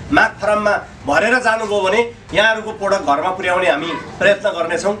भनेर माग फारममा भरेर जानुभयो भने यहाँहरूको प्रोडक्ट घरमा पुर्याउने हामी प्रयत्न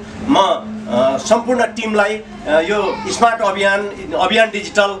गर्नेछौँ म सम्पूर्ण टिमलाई यो स्मार्ट अभियान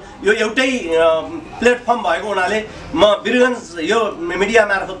डिजिटल यो एउटै प्लेटफर्म भएको हुनाले म वीरगञ्ज यो मिडिया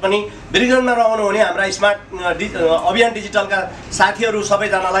मार्फत पनि वीरगञ्जमा रहनुहुने हाम्रा स्मार्ट अभियान डिजिटलका साथीहरू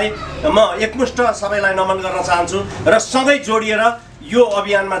सबैजनालाई म एकमुष्ट सबैलाई नमन गर्न चाहन्छु र सँगै जोडिएर यो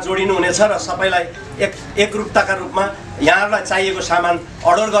अभियानमा जोडिनुहुनेछ र सबैलाई एकरूपताका रूपमा यहाँहरूलाई चाहिएको सामान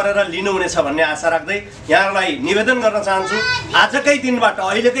अर्डर गरेर लिनुहुनेछ भन्ने आशा राख्दै यहाँहरूलाई निवेदन गर्न चाहन्छु आजकै दिनबाट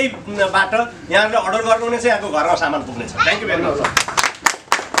अहिलेकैबाट यहाँहरूले अर्डर गर्नुहुनेछ यहाँको घरमा सामान पुग्नेछ। Thank you very much.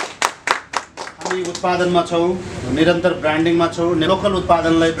 हामी उत्पादनमा छौँ, निरन्तर ब्रान्डिङमा छौँ, लोकल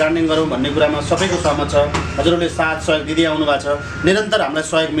उत्पादनलाई ब्रान्डिङ गरौँ भन्ने कुरामा सबैको सहमत छ। हजुरहरूले साथ सहयोग दिँदै आउनु भएको छ, निरन्तर हामीलाई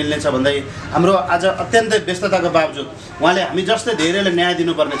सहयोग मिल्नेछ भन्दै हाम्रो आज अत्यन्तै व्यस्तताको बावजुद उहाँले हामी जस्तै धेरैले न्याय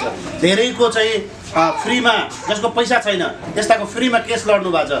दिनुपर्ने छ। धेरैको चाहिँ फ्रीमा, जसको पैसा छैन त्यस्ताको फ्रीमा केस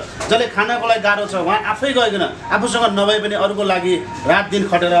लड्नु भएको छ। जसले खानको लागि गाह्रो छ उहाँ आफै गइकन आफूसँग नभए पनि अरूको लागि रात दिन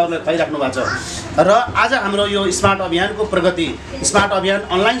खटेर अरूलाई खुवाइराख्नु भएको छ। र आज हाम्रो यो स्मार्ट अभियानको प्रगति, स्मार्ट अभियान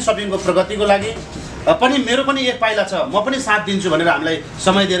अनलाइन सपिङको प्रगतिको लागि पनि मेरो पनि एक पाइला छ, म पनि साथ दिन्छु भनेर हामीलाई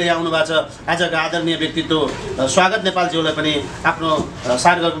समय दिएर यहाँ आउनु भएको छ। आजका आदरणीय व्यक्तित्व स्वागत नेपालज्यूलाई पनि आफ्नो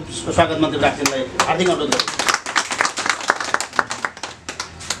स्वागत मन्तव्य राख्दिनलाई हार्दिक अनुरोध गर्छु।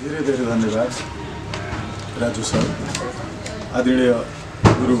 धेरै धेरै धन्यवाद राजु सर, आदरणीय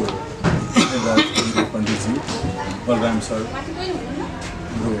गुरु पण्डितजी, बलराम सर,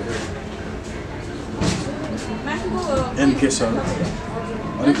 गुरु एनके सर,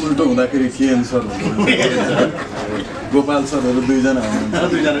 अनि उल्टो हुँदाखेरि केएन सर, गोपाल सरहरू दुईजना हुनुहुन्छ,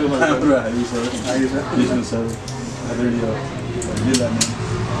 हाम्रो हाई सर, विष्णु सर, आदरणीय जिल्लामा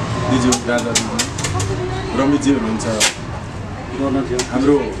दिजु राजा रमितजी हुनुहुन्छ,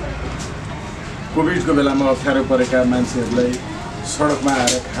 हाम्रो कोभिडको बेलामा अप्ठ्यारो परेका मान्छेहरूलाई सडकमा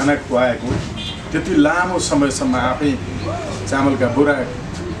आएर खाना खुवाएको, त्यति लामो समयसम्म आफै चामलका बोरा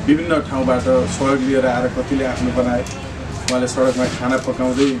विभिन्न ठाउँबाट सहयोग लिएर आएर कतिले आफ्नो बनाए, उहाँले सडकमा खाना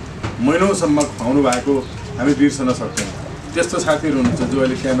पकाउँदै महिनौसम्म खुवाउनु भएको हामी बिर्सन सक्दैनौँ। त्यस्तो साथीहरू हुनुहुन्छ जो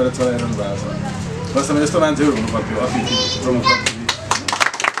अहिले क्यामेरा चलाइरहनु भएको छ। वास्तवमा यस्तो मान्छेहरू हुनुपर्थ्यो, अतिथि प्रमुख अतिथि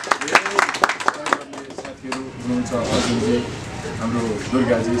साथीहरू हुनुहुन्छ, अर्जुनजी, हाम्रो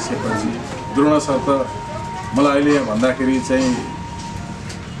दुर्गाजी, शेखरजी, द्रोण सर त मलाई अहिले यहाँ भन्दाखेरि चाहिँ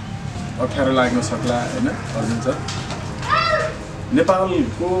अप्ठ्यारो लाग्न सक्ला होइन। अर्जुन सर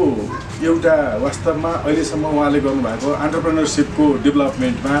नेपालको एउटा वास्तवमा अहिलेसम्म उहाँले गर्नुभएको एन्टरप्रेन्योरसिपको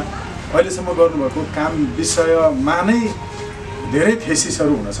डेभलपमेन्टमा अहिलेसम्म गर्नुभएको काम विषयमा नै धेरै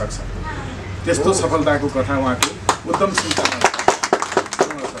थेसिसहरू हुनसक्छ। त्यस्तो सफलताको कथा उहाँको उत्तम चिन्ता छ।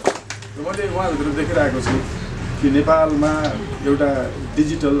 मैले उहाँभित्र देखिरहेको छु कि नेपालमा एउटा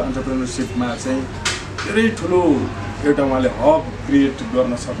डिजिटल एन्टरप्रेन्योरसिपमा चाहिँ धेरै ठुलो एउटा उहाँले हब क्रिएट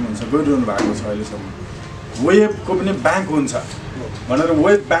गर्न सक्नुहुन्छ, गरिरहनु भएको छ। अहिलेसम्म वेबको पनि ब्याङ्क हुन्छ भनेर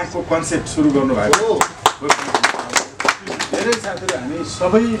वेब ब्याङ्कको कन्सेप्ट सुरु गर्नुभएको। धेरै साथीहरू हामी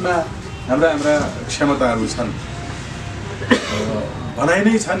सबैमा हाम्रा क्षमताहरू छन्, भनाइ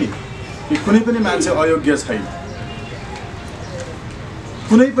नै छ नि कि कुनै पनि मान्छे अयोग्य छैन।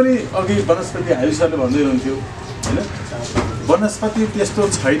 कुनै पनि अघि वनस्पति हाइल सरले भन्दै हुनुहुन्थ्यो होइन, वनस्पति त्यस्तो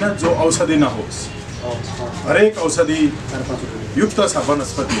छैन जो औषधि नहोस्, हरेक औषधि युक्त छ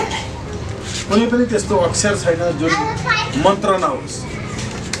वनस्पति। कुनै पनि त्यस्तो अक्षर छैन जुन मन्त्र नहोस्।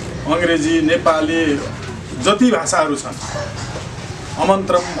 अङ्ग्रेजी, नेपाली जति भाषाहरू छन्,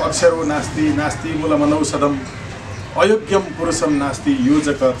 अमन्त्रम अक्षरो नास्ति नास्ति मूलमनौषधम अयोग्यम पुरुषम नास्ति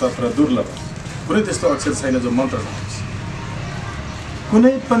योजक तत्र दुर्लभ। कुनै त्यस्तो अक्षर छैन जो मन्त्र नहोस्,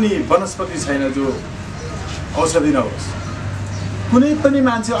 कुनै पनि वनस्पति छैन जो औषधि नहोस्, कुनै पनि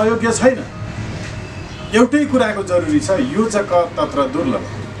मान्छे अयोग्य छैन। एउटै कुराको जरुरी छ, योजक तत्र दुर्लभ।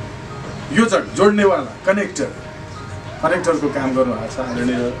 योजक जोड्नेवाला, कनेक्टरको काम गर्नुभएको छ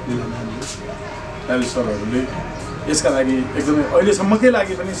आदरणीय राजु सरहरूले। यसका लागि एकदमै अहिलेसम्मकै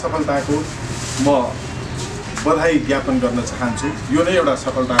लागि पनि सफलताको म बधाई ज्ञापन गर्न चाहन्छु। यो नै एउटा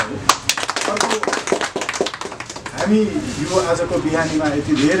सफलता हो। अर्को, हामी यो आजको बिहानीमा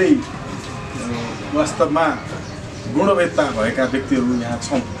यति धेरै वास्तवमा गुणवत्ता भएका व्यक्तिहरू यहाँ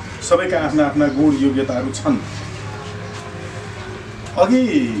छौँ। सबैका आफ्ना आफ्ना गुण योग्यताहरू छन्। अघि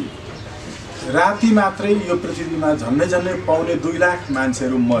राति मात्रै यो पृथ्वीमा झन्डै पाउने 2 लाख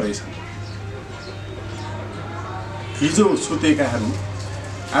मान्छेहरू मरेछन्। हिजो सुतेकाहरू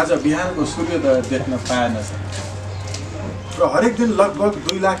आज बिहानको सूर्योदय देख्न पाएनछन् र हरेक दिन लगभग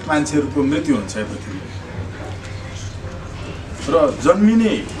 2 लाख मान्छेहरूको मृत्यु हुन्छ यो पृथ्वीमा र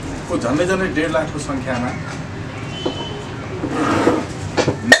जन्मिनेको झन्डै 1.5 लाखको सङ्ख्यामा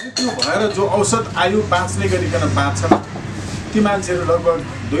मृत्यु भएर जो औसत आयु बाँच्ने गरिकन बाँच्छन् ती मान्छेहरू लगभग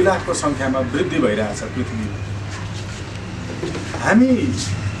 2 लाखको सङ्ख्यामा वृद्धि भइरहेछ पृथ्वीमा। हामी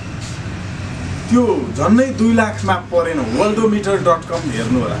त्यो झन्नै 2 लाखमा परेन। worldometer.com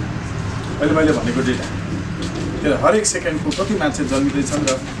हेर्नु होला, अहिले मैले भनेको डेटा। त्यो हरेक सेकेन्डको कति मान्छे जन्मिँदैछन्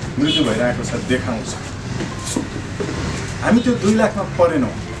र मृत्यु भइरहेको छ देखाउँछ। हामी त्यो 2 लाखमा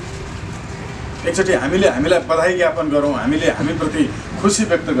परेनौँ। एकचोटि हामीलाई बधाई ज्ञापन गरौँ, हामीप्रति खुसी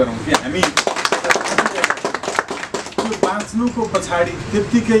व्यक्त गरौँ कि हामी त्यो बाँच्नुको पछाडि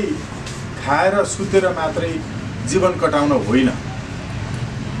त्यत्तिकै खाएर सुतेर मात्रै जीवन कटाउन होइन,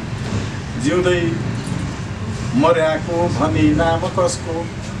 जिउँदै मर्याको भनी नाम कसको,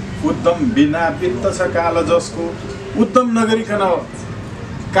 उद्यम बिना वित्त छ काल जसको। उद्यम नगरिकन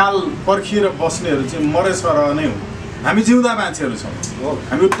काल पर्खिएर बस्नेहरू चाहिँ मरे सरह नै हो। हामी जिउँदा मान्छेहरू छौँ,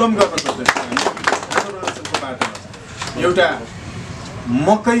 हामी उद्यम गर्न सक्दैछौँ। एउटा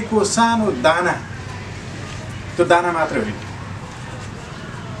मकैको सानो दाना, त्यो दाना मात्र होइन,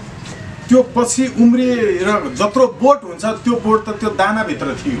 त्यो पछि उम्रिएर जत्रो बोट हुन्छ त्यो बोट त त्यो दानाभित्र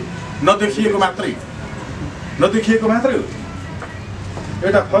थियो, नदेखिएको मात्रै हो।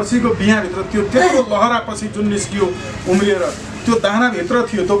 एउटा फर्सीको बिहाभित्र त्यो त्यत्रो लहरापछि जुन निस्कियो उम्रिएर त्यो दानाभित्र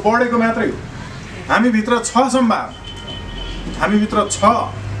थियो, त्यो बढेको मात्रै हो। हामीभित्र छ सम्भाव, हामीभित्र छ,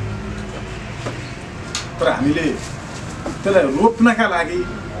 तर हामीले त्यसलाई रोप्नका लागि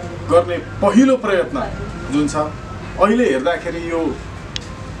गर्ने पहिलो प्रयत्न जुन छ, अहिले हेर्दाखेरि यो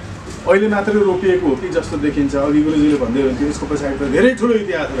अहिले मात्रै रोपिएको हो कि जस्तो देखिन्छ। अघि गुरुजीले भन्दै हुनुहुन्थ्यो, यसको पछाडि त धेरै ठुलो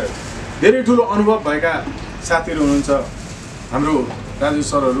इतिहास रहेछ, धेरै ठुलो अनुभव भएका साथीहरू हुनुहुन्छ, हाम्रो राजु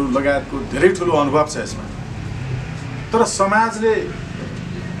सरहरू लगायतको धेरै ठुलो अनुभव छ यसमा। तर समाजले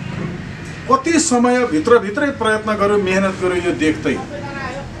कति समय भित्रै प्रयत्न गर्यो, मेहनत गर्यो, यो देख्दै।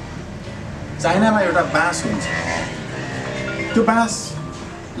 चाइनामा एउटा बाँस हुन्छ, त्यो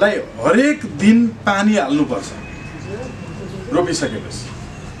बाँसलाई हरेक दिन पानी हाल्नुपर्छ रोपिसकेपछि।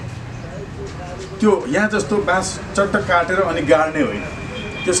 त्यो यहाँ जस्तो बाँस चट्ट काटेर अनि गाड्ने होइन,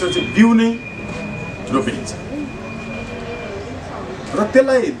 त्यसपछि बिउ नै रोपिन्छ र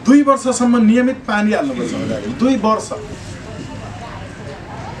त्यसलाई 2 वर्षसम्म नियमित पानी हाल्नुपर्छ।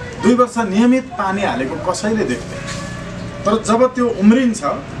 2 वर्ष नियमित पानी हालेको कसैले देख्दैन। तर जब त्यो उम्रिन्छ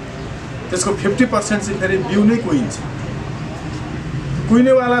त्यसको 50% चाहिँ फेरि बिउ नै कुहिन्छ।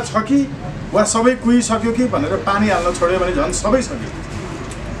 कुहिनेवाला छ कि वा सबै कुहिसक्यो कि भनेर पानी हाल्न छोड्यो भने झन् सबै सक्यो,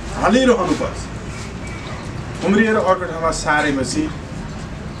 हालिरहनुपर्छ। उम्रिएर अर्को ठाउँमा सारेपछि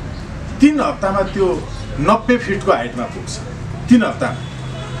 3 हप्तामा त्यो 90 फिटको हाइटमा पुग्छ। 3 हप्तामा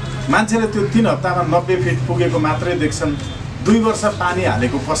मान्छेले त्यो 3 हप्तामा 90 फिट पुगेको मात्रै देख्छन्, 2 वर्ष पानी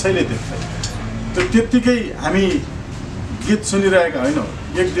हालेको कसैले देख्दैन। त्यो त्यत्तिकै हामी गीत सुनिरहेका होइनौँ,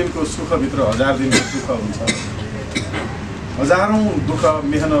 एक दिनको सुखभित्र 1000 दिनको सुख हुन्छ। हजारौँ दुःख,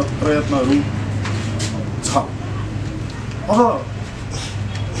 मेहनत, प्रयत्नहरू छ। अब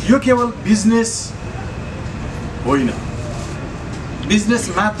यो केवल बिजनेस होइन, बिजनेस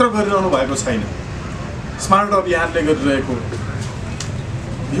मात्र गरिरहनु भएको छैन। स्मार्ट अभियानले गरिरहेको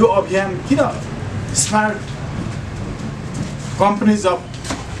यो अभियान किन स्मार्ट कम्पनीज अफ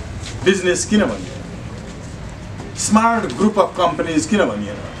बिजनेस किन भनियो, स्मार्ट ग्रुप अफ कम्पनीज किन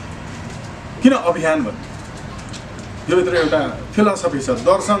भनिएर, किन अभियान भन्यो? यो भित्र एउटा फिलोसफी छ,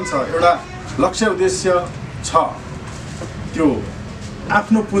 दर्शन छ, एउटा लक्ष्य उद्देश्य छ। त्यो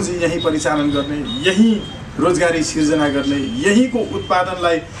आफ्नो पुँजी यहीँ परिचालन गर्ने, यहीँ रोजगारी सिर्जना गर्ने, यहीँको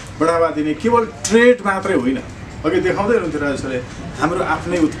उत्पादनलाई बढावा दिने केवल ट्रेड मात्रै होइन। अघि देखाउँदै हुनुहुन्थ्यो राजेशले, हाम्रो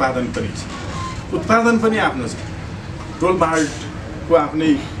आफ्नै उत्पादन पनि छ, उत्पादन पनि आफ्नो छ। टोलमार्टको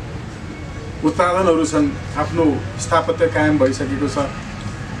आफ्नै उत्पादनहरू छन्, आफ्नो स्थापत्य कायम भइसकेको छ।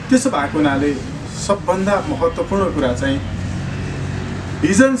 त्यसो भएको हुनाले सबभन्दा महत्त्वपूर्ण कुरा चाहिँ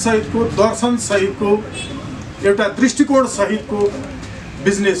भिजन सहितको, दर्शन सहितको, एउटा दृष्टिकोण सहितको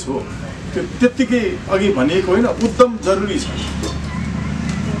बिजनेस हो। त्यो त्यत्तिकै अघि भनिएको होइन, उद्यम जरुरी छ।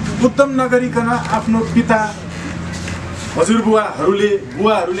 उद्यम नगरिकन आफ्नो पिता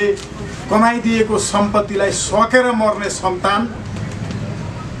बुवाहरूले कमाइदिएको सम्पत्तिलाई सकेर मर्ने सन्तान,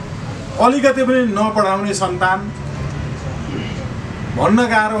 अलिकति पनि नपढाउने सन्तान भन्न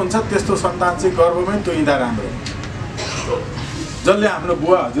गाह्रो हुन्छ। त्यस्तो सन्तान चाहिँ गर्भमै तुइँदा राम्रो। जसले आफ्नो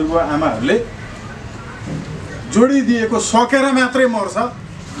हजुरबुवा आमाहरूले जोडिदिएको सकेर मात्रै मर्छ,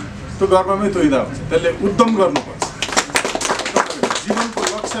 त्यो गर्भमै तुइँदा हुन्छ। त्यसले उद्यम गर्नुपर्छ। जीवनको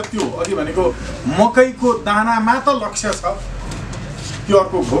लक्ष्य त्यो अघि भनेको मकैको दानामा त लक्ष्य छ, त्यो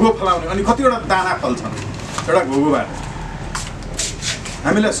अर्को घोगो फलाउने। अनि कतिवटा दाना फल्छन् एउटा घोगोबाट।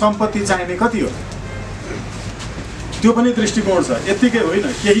 हामीलाई सम्पत्ति चाहिने कति हो, त्यो पनि दृष्टिकोण छ। यत्तिकै होइन,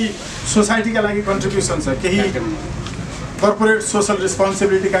 केही सोसाइटीका लागि कन्ट्रिब्युसन छ, केही कर्पोरेट सोसल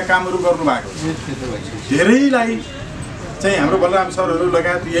रेस्पोन्सिबिलिटीका कामहरू गर्नुभएको छ। धेरैलाई चाहिँ हाम्रो बलराम सरहरू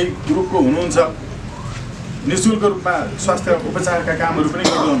लगायत यही ग्रुपको हुनुहुन्छ, निःशुल्क रूपमा स्वास्थ्य उपचारका कामहरू पनि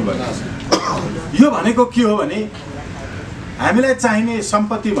गरिरहनु भएको छ। यो भनेको के हो भने हामीलाई चाहिने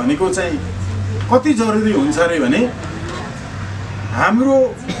सम्पत्ति भनेको चाहिँ कति जरुरी हुन्छ अरे भने हाम्रो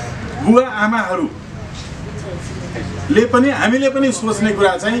बुवा आमाहरूले पनि हामीले पनि सोच्ने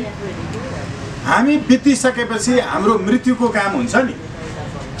कुरा चाहिँ हामी बितिसकेपछि हाम्रो मृत्युको काम हुन्छ नि,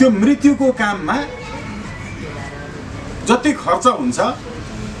 त्यो मृत्युको काममा जति खर्च हुन्छ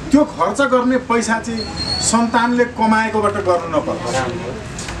त्यो खर्च गर्ने पैसा चाहिँ सन्तानले कमाएकोबाट गर्नु नपर्छ,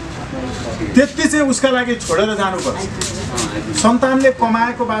 त्यति चाहिँ उसका लागि छोडेर जानुपर्छ। सन्तानले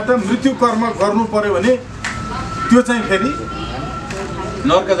कमाएकोबाट मृत्यु कर्म गर्नु पर्यो भने त्यो चाहिँ फेरि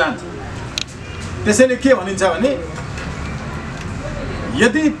नर्क जान्छ। त्यसैले के भनिन्छ भने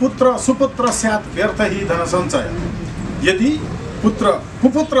यदि पुत्र सुपुत्र स्यात् व्यर्थ हि धन सञ्चय, यदि पुत्र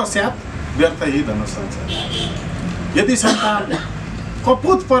कुपुत्र स्यात् व्यर्थ हि धन सञ्चय। यदि सन्तान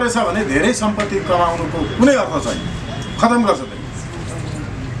कपुत परेछ भने धेरै सम्पत्ति कमाउनुको कुनै अर्थ छैन, खतम गर्छ त्यसले।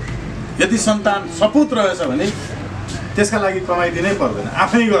 यदि सन्तान सपुत रहेछ भने त्यसका लागि कमाइदिनै पर्दैन,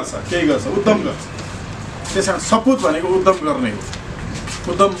 आफै गर्छ, केही गर्छ, उद्यम गर्छ। त्यसमा सपुत भनेको उद्यम गर्ने हो।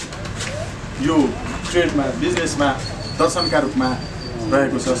 उद्यम यो ट्रेडमा बिजनेसमा दर्शनका रूपमा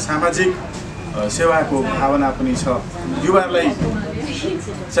रहेको छ, सामाजिक सेवाको भावना पनि छ। युवाहरूलाई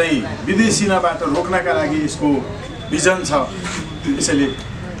चाहिँ विदेशिनबाट रोक्नका लागि यसको भिजन छ। त्यसैले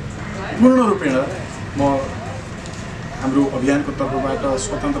पूर्ण रूपेण म हाम्रो अभियानको तर्फबाट,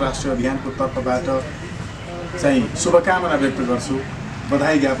 स्वतन्त्र राष्ट्रिय अभियानको तर्फबाट चाहिँ शुभकामना व्यक्त गर्छु,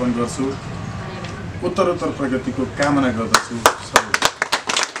 बधाई ज्ञापन गर्छु, उत्तरोत्तर प्रगतिको कामना गर्दछु।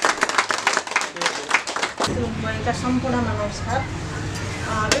 सम्पूर्णमा नमस्कार।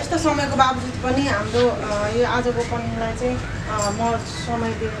 व्यस्त समयको बावजुद पनि हाम्रो यो आजको पन्ध्रलाई चाहिँ म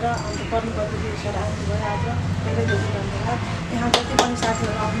समय दिएर हाम्रो कर्मकर्ता दिवसहरू आउनुभयो। आज धेरै धेरै धन्यवाद। यहाँ जति पनि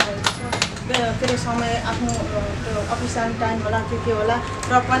साथीहरू आउनुभएको छ, के अरे समय आफ्नो त्यो अफिस जाने टाइम होला के होला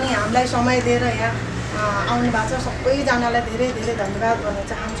र पनि हामीलाई समय दिएर यहाँ आउनु भएको छ। सबैजनालाई धेरै धेरै धन्यवाद भन्न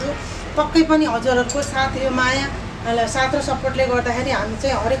चाहन्छु। पक्कै पनि हजुरहरूको साथ, यो माया, साथ र सपोर्टले गर्दाखेरि हामी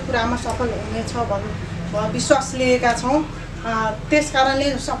चाहिँ हरेक कुरामा सफल हुनेछ भन्ने विश्वास लिएका छौँ। त्यस कारणले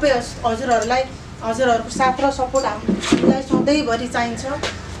सबै हजुरहरूको साथ र सपोर्ट हामीलाई सधैँभरि चाहिन्छ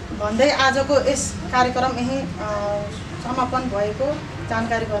भन्दै आजको यस कार्यक्रम यही समापन भएको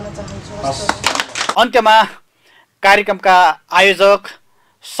जानकारी गर्न चाहन्छु। अन्त्यमा कार्यक्रमका आयोजक,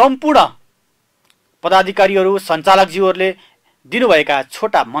 सम्पूर्ण पदाधिकारीहरू, सञ्चालकज्यूहरूले दिनुभएका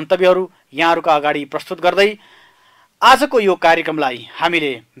छोटा मन्तव्यहरू यहाँहरूका अगाडि प्रस्तुत गर्दै आजको यो कार्यक्रमलाई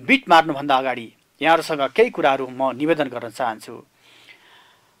हामीले बिट मार्नुभन्दा अगाडि यहाँहरूसँग केही कुराहरू म निवेदन गर्न चाहन्छु।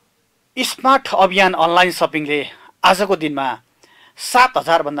 स्मार्ट अभियान अनलाइन सपिङले आजको दिनमा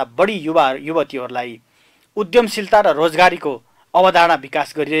 7,000 भन्दा बढी युवा युवतीहरूलाई उद्यमशीलता र रोजगारीको अवधारणा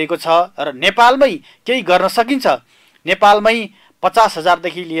विकास गरिरहेको छ र नेपालमै केही गर्न सकिन्छ, नेपालमै 50,000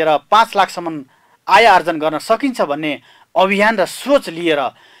 देखि लिएर 5 लाखसम्म आय आर्जन गर्न सकिन्छ भन्ने अभियान र सोच लिएर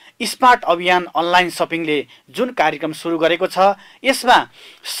स्मार्ट अभियान अनलाइन सपिङले जुन कार्यक्रम सुरु गरेको छ, यसमा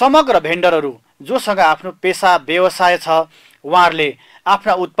समग्र भेन्डरहरू जोसँग आफ्नो पेसा व्यवसाय छ उहाँहरूले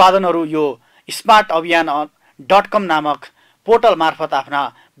आफ्ना उत्पादनहरू यो स्मार्ट अभियान .com नामक पोर्टल मार्फत आफ्ना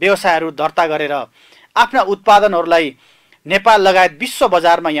व्यवसायहरू दर्ता गरेर आफ्ना उत्पादनहरूलाई नेपाल लगायत विश्व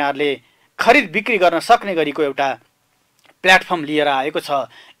बजारमा यहाँहरूले खरिद बिक्री गर्न सक्ने गरीको एउटा प्लेटफर्म लिएर आएको छ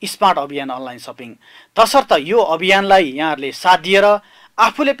स्मार्ट अभियान अनलाइन सपिङ। तसर्थ यो अभियानलाई यहाँहरूले साथ दिएर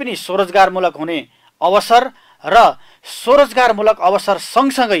आफूले पनि स्वरोजगारमूलक हुने अवसर र स्वरोजगारमूलक अवसर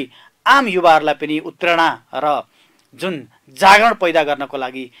सँगसँगै आम युवाहरूलाई पनि उत्प्रेरणा र जुन जागरण पैदा गर्नको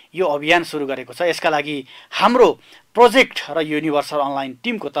लागि यो अभियान सुरु गरेको छ। यसका लागि हाम्रो प्रोजेक्ट र युनिभर्सल अनलाइन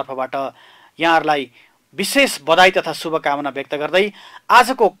टिमको तर्फबाट यहाँहरूलाई विशेष बधाई तथा शुभकामना व्यक्त गर्दै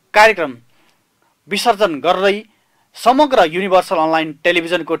आजको कार्यक्रम विसर्जन गर्दै समग्र युनिभर्सल अनलाइन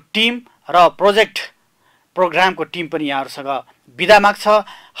टेलिभिजनको टिम र प्रोग्रामको टिम पनि यहाँहरूसँग बिदा माग्छ।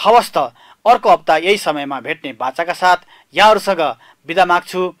 हवस् त अर्को हप्ता यही समयमा भेट्ने बाचाका साथ यहाँहरूसँग बिदा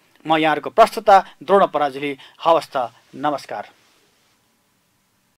माग्छु। म यहाँहरूको प्रस्तुता द्रोण पराजुली। हवस् त, नमस्कार।